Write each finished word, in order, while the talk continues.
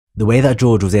The way that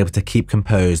George was able to keep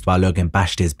composed while Logan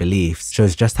bashed his beliefs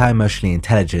shows just how emotionally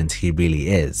intelligent he really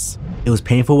is. It was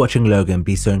painful watching Logan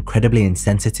be so incredibly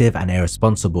insensitive and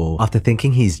irresponsible after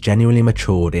thinking he's genuinely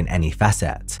matured in any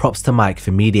facet. Props to Mike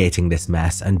for mediating this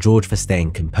mess and George for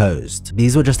staying composed.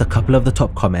 These were just a couple of the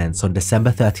top comments on December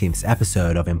 13th's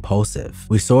episode of Impaulsive.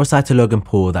 We saw a side to Logan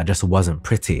Paul that just wasn't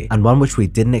pretty, and one which we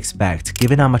didn't expect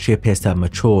given how much he appears to have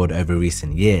matured over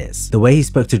recent years. The way he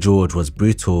spoke to George was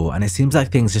brutal, and it seems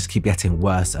like things just keep getting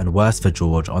worse and worse for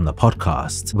George on the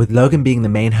podcast. With Logan being the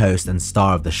main host and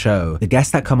star of the show, the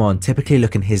guests that come on typically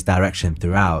look in his direction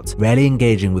throughout, rarely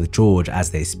engaging with George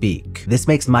as they speak. This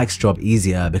makes Mike's job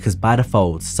easier because by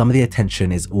default, some of the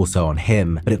attention is also on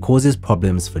him, but it causes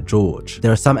problems for George.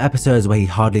 There are some episodes where he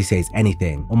hardly says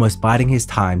anything, almost biding his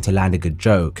time to land a good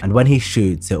joke, and when he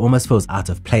shoots, it almost feels out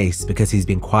of place because he's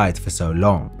been quiet for so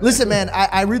long. Listen, man,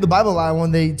 I read the Bible a lot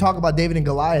when they talk about David and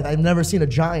Goliath. I've never seen a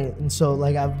giant, and so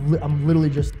like I'm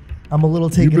literally just, I'm a little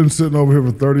taken. You've been sitting over here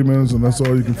for 30 minutes and that's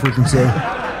all you can freaking say?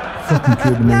 Fucking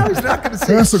kidding me. Now he's not gonna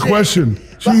say That's the question.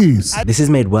 Jeez. This is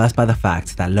made worse by the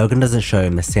fact that Logan doesn't show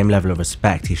him the same level of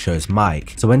respect he shows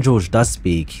Mike, so when George does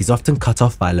speak, he's often cut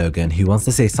off by Logan, who wants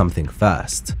to say something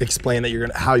first. Explain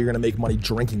that how you're gonna make money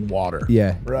drinking water.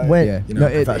 Yeah. Right. Yeah. You know,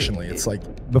 professionally, it's like.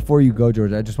 Before you go,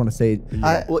 George, I just want to say.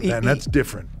 Man, that's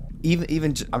different.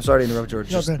 Even I'm sorry to interrupt, George.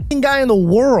 Just guy in the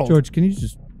world. George, can you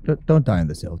just don't die on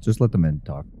this hill? Just let the men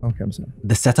talk. Okay, I'm sorry.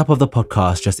 The setup of the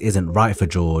podcast just isn't right for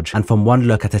George, and from one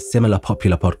look at a similar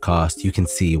popular podcast, you can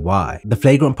see why. The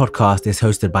Flagrant podcast is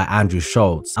hosted by Andrew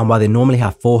Schultz, and while they normally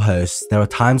have 4 hosts, there are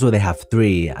times where they have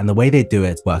 3, and the way they do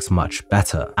it works much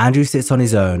better. Andrew sits on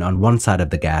his own on one side of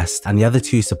the guest, and the other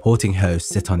 2 supporting hosts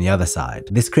sit on the other side.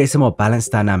 This creates a more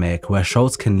balanced dynamic where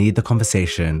Schultz can lead the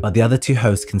conversation, but the other 2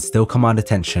 hosts can still command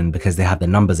attention because they have the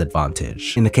numbers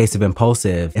advantage. In the case of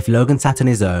Impaulsive, if Logan sat on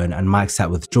his own and Mike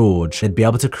sat with George, they'd be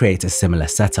able to create a similar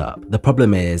setup. The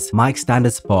problem is, Mike's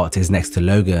standard spot is next to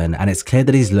Logan, and it's clear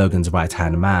that he's Logan's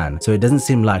right-hand man, so it doesn't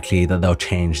seem likely that they'll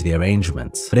change the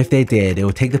arrangement. But if they did, it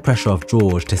would take the pressure off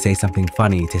George to say something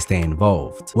funny to stay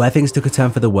involved. Where things took a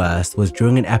turn for the worst was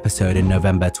during an episode in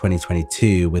November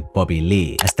 2022 with Bobby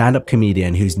Lee, a stand-up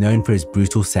comedian who's known for his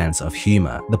brutal sense of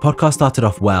humor. The podcast started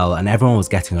off well and everyone was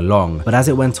getting along, but as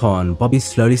it went on, Bobby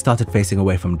slowly started facing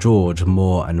away from George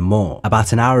more and more.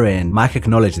 About an hour in, Mike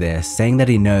acknowledged this, saying that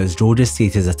he knows George's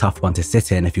seat is a tough one to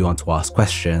sit in if you want to ask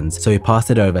questions, so he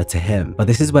passed it over to him. But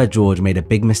this is where George made a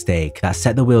big mistake that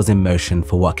set the wheels in motion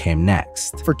for what came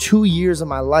next. For 2 years of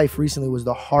my life recently was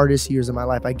the hardest years of my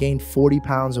life. I gained 40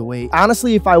 pounds of weight.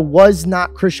 Honestly, if I was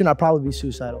not Christian, I'd probably be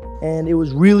suicidal. And it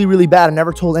was really, really bad. I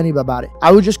never told anybody about it.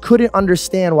 I just couldn't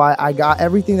understand why I got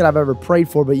everything that I've ever prayed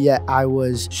for, but yet I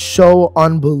was so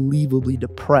unbelievably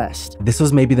depressed. This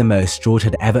was maybe the most George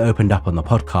had ever opened up on the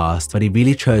podcast, but he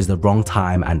really chose the wrong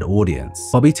time and audience.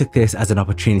 Bobby took this as an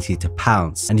opportunity to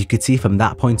pounce, and you could see from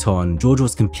that point on, George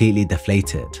was completely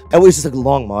deflated. It was just a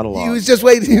long monologue. He was just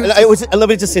waiting. Let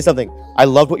me just say something. I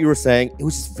loved what you were saying. It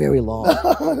was just very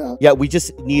long. Yeah, we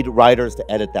just need writers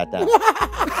to edit that down.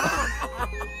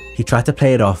 He tried to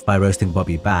play it off by roasting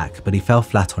Bobby back, but he fell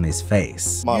flat on his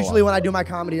face. Usually when I do my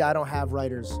comedy, I don't have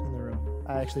writers in the room.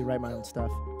 I actually write my own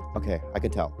stuff. Okay, I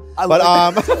can tell.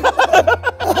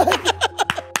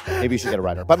 Maybe you should get a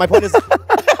writer. But my point is...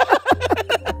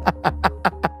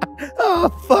 Oh,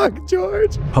 fuck,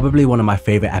 George. Probably one of my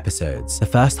favorite episodes. The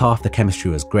first half, the chemistry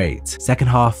was great. Second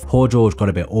half, poor George got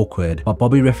a bit awkward, but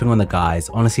Bobby riffing on the guys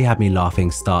honestly had me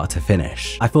laughing start to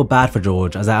finish. I feel bad for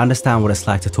George as I understand what it's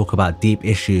like to talk about deep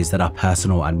issues that are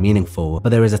personal and meaningful, but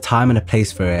there is a time and a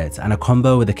place for it, and a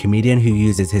combo with a comedian who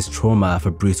uses his trauma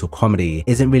for brutal comedy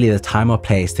isn't really the time or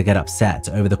place to get upset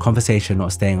over the conversation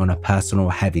not staying on a personal,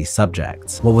 heavy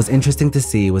subject. What was interesting to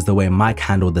see was the way Mike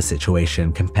handled the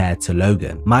situation compared to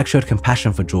Logan. Mike showed compassion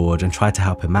for George and tried to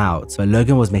help him out, but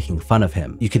Logan was making fun of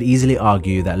him. You could easily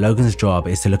argue that Logan's job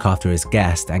is to look after his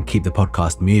guest and keep the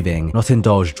podcast moving, not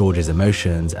indulge George's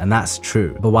emotions, and that's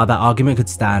true. But while that argument could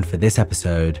stand for this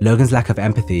episode, Logan's lack of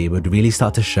empathy would really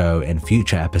start to show in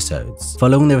future episodes.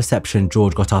 Following the reception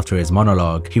George got after his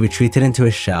monologue, he retreated into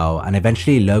his shell, and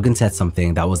eventually Logan said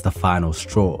something that was the final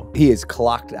straw. He is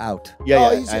clocked out.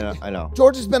 Yeah, I know.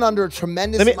 George has been under a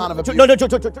tremendous amount of abuse. No,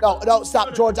 George. No,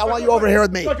 stop, George. I want you over here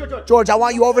with me. George, I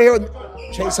want you over here with me.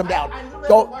 Chase him down.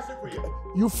 Go.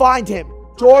 You find him.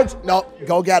 George, no,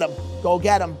 go get him. Go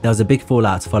get him. There was a big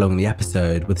fallout following the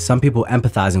episode, with some people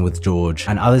empathizing with George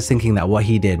and others thinking that what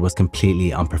he did was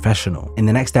completely unprofessional. In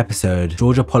the next episode,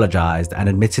 George apologized and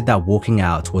admitted that walking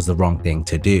out was the wrong thing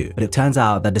to do. But it turns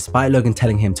out that despite Logan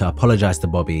telling him to apologize to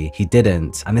Bobby, he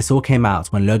didn't, and this all came out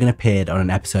when Logan appeared on an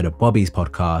episode of Bobby's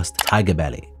podcast, Tiger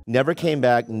Belly. Never came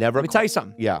back. Never. Let me tell you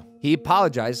something. Yeah. He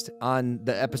apologized on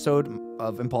the episode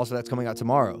of Impaulsive that's coming out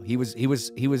tomorrow. He was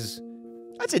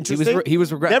That's interesting. He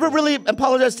was regretful. Never really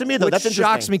apologized to me though. Which That's interesting.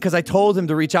 shocks me because I told him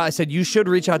to reach out. I said, you should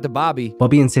reach out to Bobby.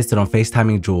 Bobby insisted on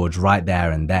FaceTiming George right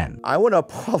there and then. I want to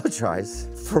apologize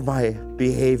for my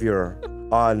behavior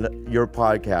on your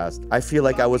podcast. I feel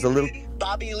like I was a little...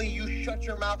 Bobby Lee, you shut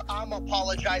your mouth. I'm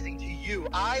apologizing to you.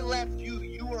 I left you.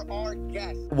 You were our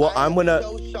guest. Well, I'm gonna...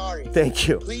 so sorry. Thank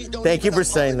you. Please don't Thank you even for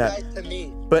saying that. apologize to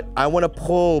me. But I want to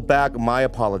pull back my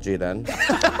apology then.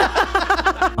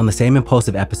 On the same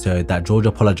Impaulsive episode that George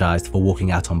apologized for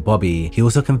walking out on Bobby, he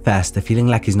also confessed to feeling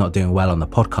like he's not doing well on the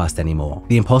podcast anymore.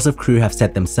 The Impaulsive crew have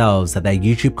said themselves that their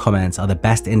YouTube comments are the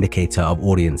best indicator of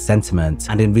audience sentiment,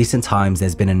 and in recent times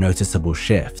there's been a noticeable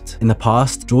shift. In the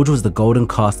past, George was the golden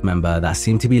cast member that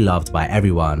seemed to be loved by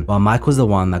everyone, while Mike was the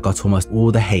one that got almost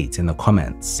all the hate in the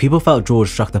comments. People felt George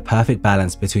struck the perfect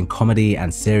balance between comedy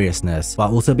and seriousness,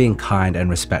 while also being kind and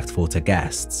respectful to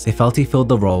guests. They felt he filled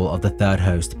the role of the third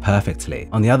host perfectly.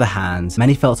 On the other hand,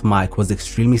 many felt Mike was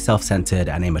extremely self-centered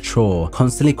and immature,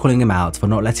 constantly calling him out for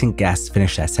not letting guests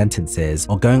finish their sentences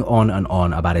or going on and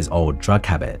on about his old drug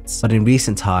habits. But in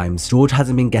recent times, George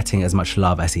hasn't been getting as much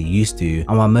love as he used to,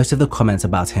 and while most of the comments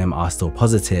about him are still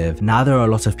positive, now there are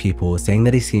a lot of people saying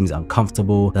that he seems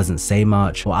uncomfortable, doesn't say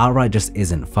much, or outright just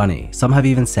isn't funny. Some have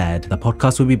even said the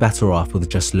podcast would be better off with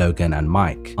just Logan and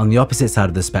Mike. On the opposite side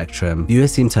of the spectrum,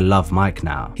 viewers seem to love Mike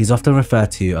now. He's often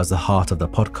referred to as the heart of the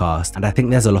podcast, and I think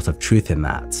there's a lot of truth in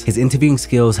that. His interviewing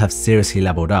skills have seriously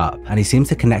leveled up, and he seems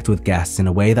to connect with guests in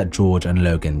a way that George and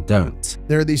Logan don't.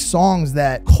 There are these songs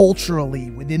that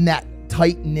culturally within that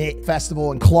tight-knit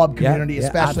festival and club community,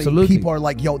 especially, people are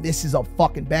like, yo, this is a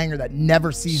fucking banger that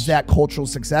never sees that cultural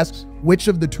success. Which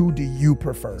of the two do you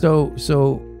prefer? So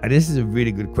this is a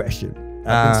really good question.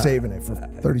 I've been saving it for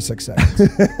 36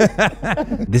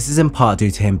 seconds. This is in part due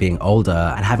to him being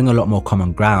older and having a lot more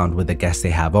common ground with the guests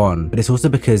they have on, but it's also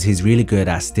because he's really good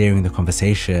at steering the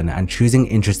conversation and choosing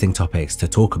interesting topics to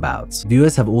talk about.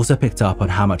 Viewers have also picked up on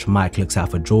how much Mike looks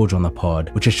out for George on the pod,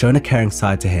 which has shown a caring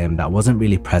side to him that wasn't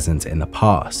really present in the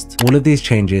past. All of these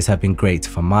changes have been great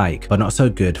for Mike, but not so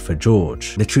good for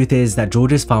George. The truth is that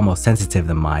George is far more sensitive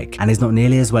than Mike and is not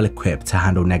nearly as well equipped to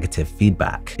handle negative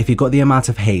feedback. If he got the amount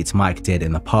of hate Mike did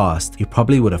in the past, he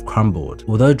probably would have crumbled.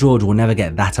 Although George will never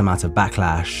get that amount of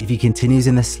backlash, if he continues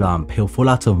in this slump, he'll fall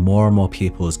out of more and more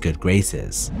people's good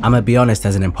graces. I'm gonna be honest,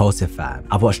 as an Impaulsive fan,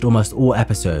 I've watched almost all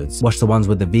episodes, watched the ones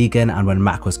with the vegan and when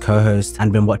Mac was co-host,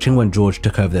 and been watching when George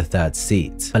took over the third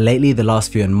seat. But lately, the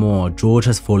last few and more, George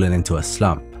has fallen into a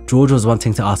slump. George was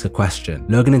wanting to ask a question.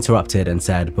 Logan interrupted and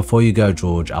said, "Before you go,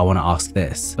 George, I want to ask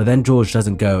this." But then George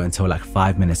doesn't go until like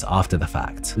 5 minutes after the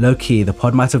fact. Low-key, the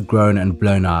pod might have grown and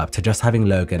blown up to just having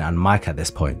Logan and Mike at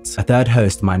this point. A third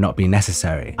host might not be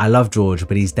necessary. I love George,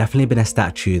 but he's definitely been a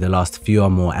statue the last few or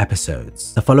more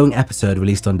episodes. The following episode,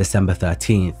 released on December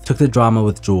 13th, took the drama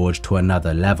with George to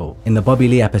another level. In the Bobby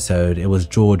Lee episode, it was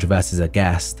George versus a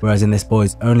guest, whereas in this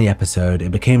Boys Only episode,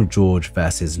 it became George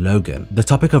versus Logan. The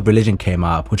topic of religion came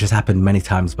up, which has happened many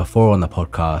times before on the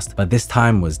podcast, but this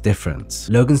time was different.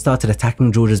 Logan started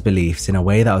attacking George's beliefs in a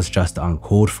way that was just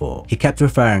uncalled for. He kept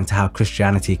referring to how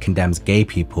Christianity condemns gay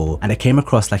people, and it came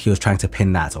across like he was trying to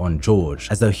pin that on George,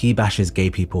 as though he bashes gay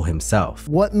people himself.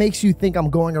 What makes you think I'm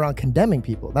going around condemning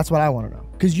people? That's what I want to know.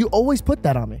 Because you always put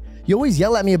that on me. You always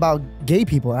yell at me about gay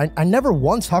people. I never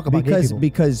once talk about gay people.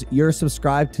 Because you're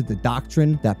subscribed to the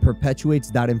doctrine that perpetuates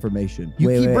that information. You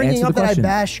keep bringing up that I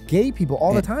bash gay people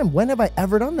all the time. When have I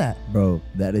ever done that? Bro,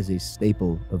 that is a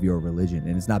staple of your religion,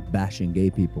 and it's not bashing gay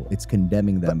people. It's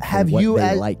condemning them for what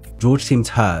they like. George seemed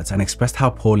hurt and expressed how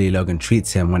poorly Logan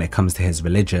treats him when it comes to his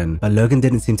religion, but Logan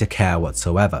didn't seem to care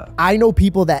whatsoever. I know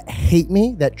people that hate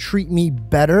me, that treat me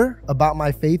better about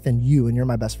my faith than you, and you're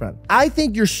my best friend. I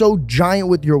think you're so giant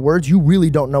with your words, you really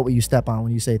don't know what you step on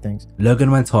when you say things. Logan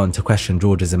went on to question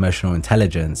George's emotional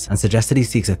intelligence and suggested he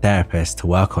seeks a therapist to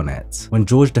work on it. When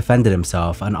George defended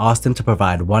himself and asked him to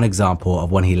provide one example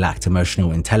of when he lacked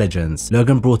emotional intelligence,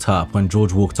 Logan brought up when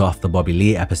George walked off the Bobby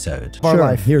Lee episode.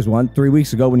 Sure, here's one. 3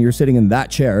 weeks ago when you were sitting in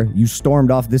that chair, you stormed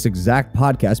off this exact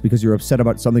podcast because you're upset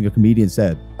about something a comedian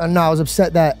said. No, I was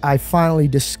upset that I finally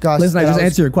discussed... Listen, I just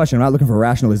answered your question. I'm not looking for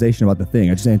rationalization about the thing.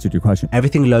 I just answered your question.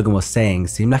 Everything Logan was saying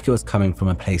saying seemed like it was coming from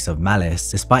a place of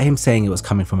malice, despite him saying it was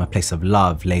coming from a place of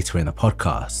love later in the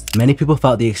podcast. Many people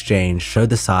felt the exchange showed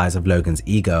the size of Logan's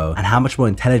ego and how much more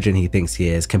intelligent he thinks he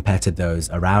is compared to those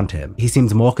around him. He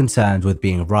seems more concerned with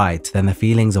being right than the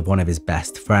feelings of one of his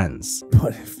best friends.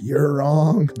 But if you're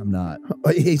wrong, I'm not.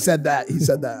 He said that.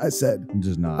 I said. I'm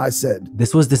just not. I said.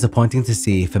 This was disappointing to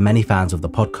see for many fans of the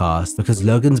podcast because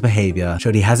Logan's behavior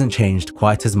showed he hasn't changed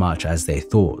quite as much as they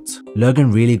thought.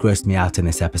 Logan really grossed me out in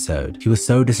this episode. He was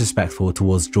so disrespectful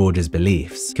towards George's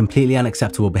beliefs. Completely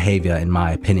unacceptable behavior in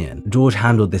my opinion. George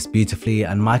handled this beautifully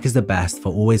and Mike is the best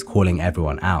for always calling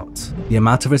everyone out. The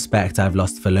amount of respect I've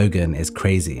lost for Logan is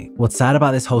crazy. What's sad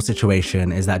about this whole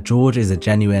situation is that George is a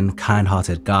genuine,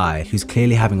 kind-hearted guy who's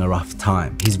clearly having a rough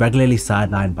time. He's regularly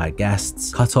sidelined by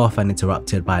guests, cut off and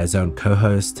interrupted by his own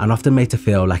co-host, and often made to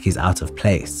feel like he's out of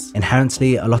place.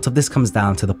 Inherently, a lot of this comes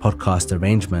down to the podcast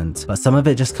arrangement, but some of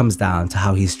it just comes down to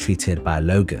how he's treated by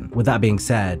Logan. With that being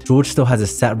said, George still has a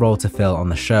set role to fill on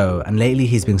the show, and lately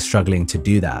he's been struggling to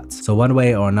do that. So one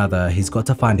way or another, he's got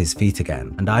to find his feet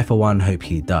again, and I for one hope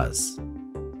he does.